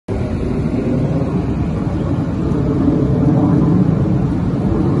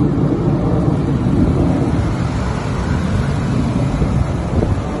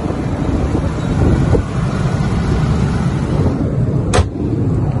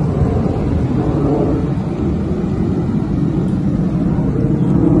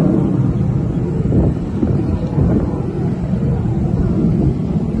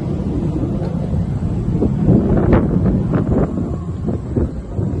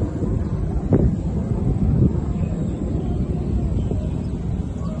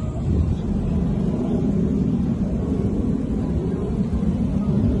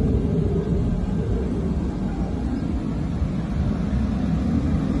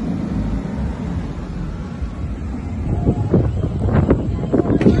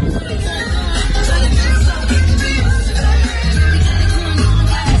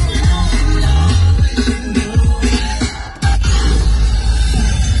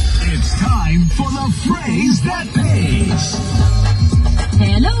time for the phrase that pays.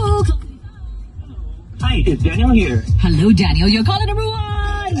 Hello. Hi, it's Daniel here. Hello, Daniel. You're caller number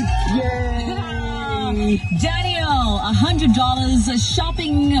one. Yay! Daniel, $100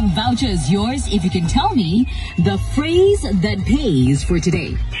 shopping voucher is yours if you can tell me the phrase that pays for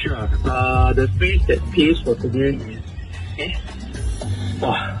today. Sure. The phrase that pays for today is...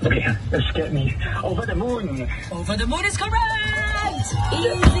 Oh, okay. Let's get me. Over the moon. Over the moon is correct.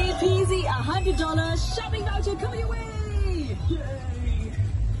 Easy peasy. $100 shopping voucher coming your way.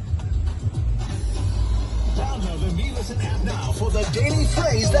 Download the Me Listen app now for the daily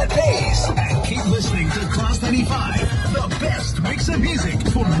phrase that pays. And keep listening to Class 95, the best mix of music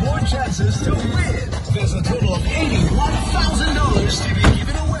for more chances to win. There's a total of $81,000 to be